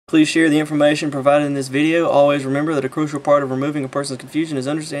Please share the information provided in this video. Always remember that a crucial part of removing a person's confusion is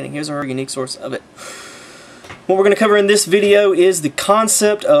understanding his or her unique source of it. What we're going to cover in this video is the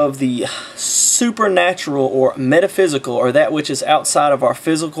concept of the supernatural or metaphysical, or that which is outside of our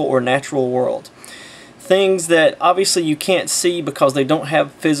physical or natural world. Things that obviously you can't see because they don't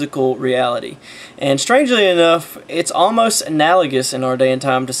have physical reality. And strangely enough, it's almost analogous in our day and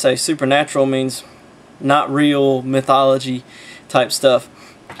time to say supernatural means not real, mythology type stuff.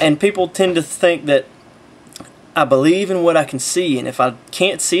 And people tend to think that I believe in what I can see, and if I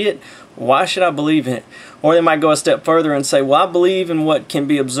can't see it, why should I believe in it? Or they might go a step further and say, well, I believe in what can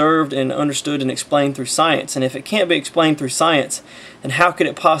be observed and understood and explained through science. And if it can't be explained through science, then how could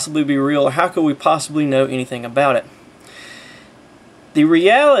it possibly be real, or how could we possibly know anything about it? The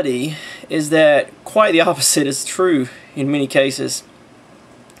reality is that quite the opposite is true in many cases.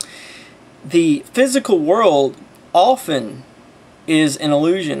 The physical world often is an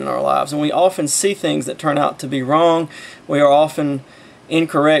illusion in our lives, and we often see things that turn out to be wrong. We are often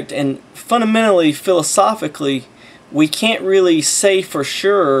incorrect, and fundamentally, philosophically, we can't really say for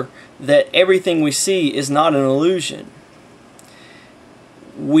sure that everything we see is not an illusion.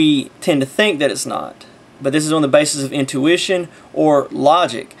 We tend to think that it's not, but this is on the basis of intuition or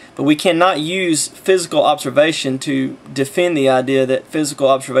logic. But we cannot use physical observation to defend the idea that physical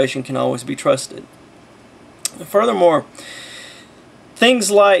observation can always be trusted. Furthermore,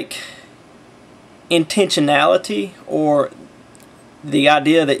 things like intentionality, or the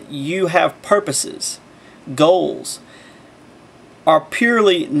idea that you have purposes, goals, are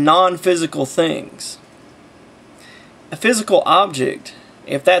purely non-physical things. A physical object,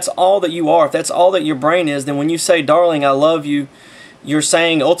 if that's all that you are, if that's all that your brain is, then when you say, darling, I love you, you're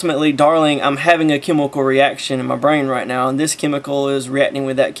saying ultimately, darling, I'm having a chemical reaction in my brain right now, and this chemical is reacting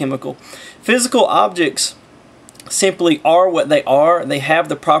with that chemical. Physical objects simply are what they are. They have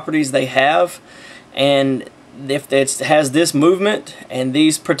the properties they have, and if it has this movement and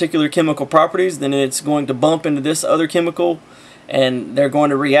these particular chemical properties, then it's going to bump into this other chemical, and they're going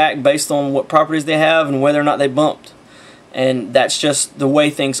to react based on what properties they have and whether or not they bumped. And that's just the way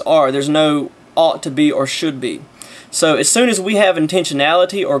things are. There's no ought to be or should be. So as soon as we have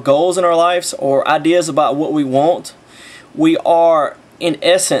intentionality or goals in our lives or ideas about what we want, we are in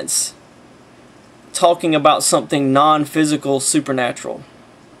essence talking about something non-physical, supernatural.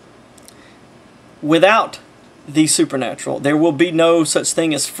 Without the supernatural, there will be no such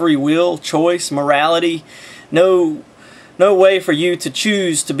thing as free will, choice, morality, no way for you to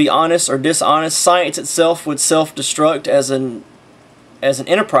choose to be honest or dishonest. Science itself would self-destruct as an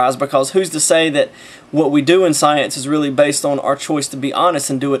enterprise, because who's to say that what we do in science is really based on our choice to be honest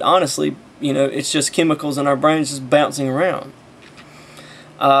and do it honestly? You know, it's just chemicals in our brains just bouncing around.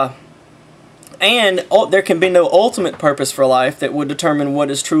 And there can be no ultimate purpose for life that would determine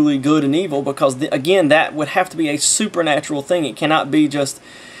what is truly good and evil, because again, that would have to be a supernatural thing. It cannot be just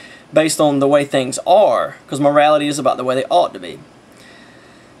based on the way things are, because morality is about the way they ought to be.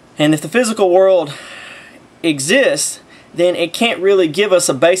 And if the physical world exists, then it can't really give us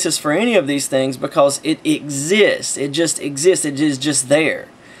a basis for any of these things, because it exists. It just exists. It is just there.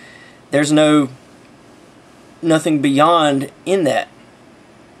 There's nothing beyond in that.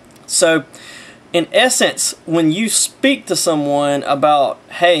 So in essence, when you speak to someone about,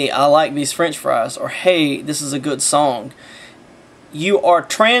 hey, I like these French fries, or hey, this is a good song, you are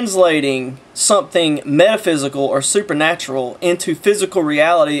translating something metaphysical or supernatural into physical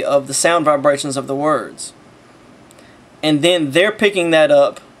reality of the sound vibrations of the words. And then they're picking that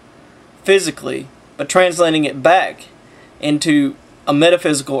up physically, but translating it back into a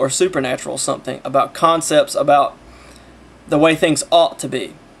metaphysical or supernatural something, about concepts, about the way things ought to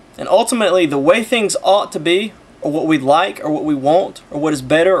be. And ultimately, the way things ought to be, or what we like, or what we want, or what is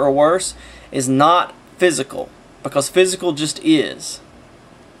better or worse, is not physical, because physical just is.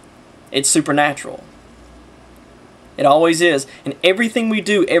 It's supernatural. It always is. And everything we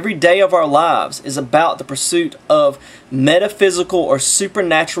do every day of our lives is about the pursuit of metaphysical or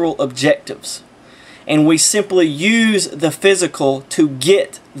supernatural objectives. And we simply use the physical to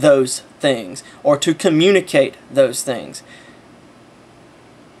get those things, or to communicate those things.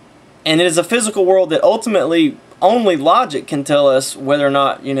 And it is a physical world that ultimately only logic can tell us whether or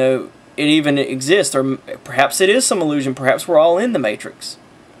not, you know, it even exists, or perhaps it is some illusion. Perhaps we're all in the Matrix.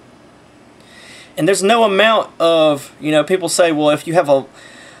 And there's no amount of, you know, people say, well, if you have a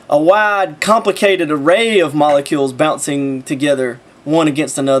wide, complicated array of molecules bouncing together one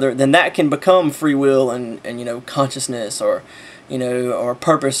against another, then that can become free will and you know, consciousness, or, you know, or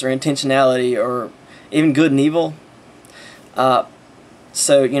purpose or intentionality, or even good and evil.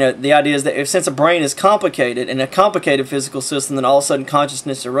 So, you know, the idea is that since a brain is complicated and a complicated physical system, then all of a sudden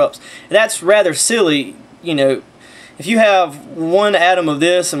consciousness erupts. And that's rather silly, you know. If you have one atom of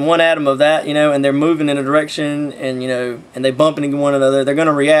this and one atom of that, you know, and they're moving in a direction and, you know, and they bump into one another, they're going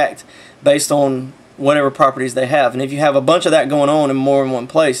to react based on whatever properties they have. And if you have a bunch of that going on in more than one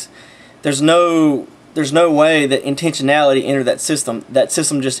place, there's no way that intentionality entered that system. That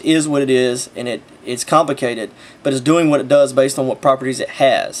system just is what it is, and it's complicated, but it's doing what it does based on what properties it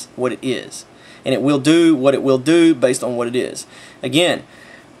has, what it is. And it will do what it will do based on what it is. Again,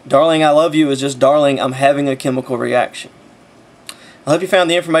 darling, I love you is just darling, I'm having a chemical reaction. I hope you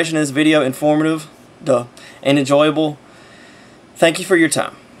found the information in this video informative and enjoyable. Thank you for your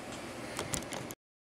time.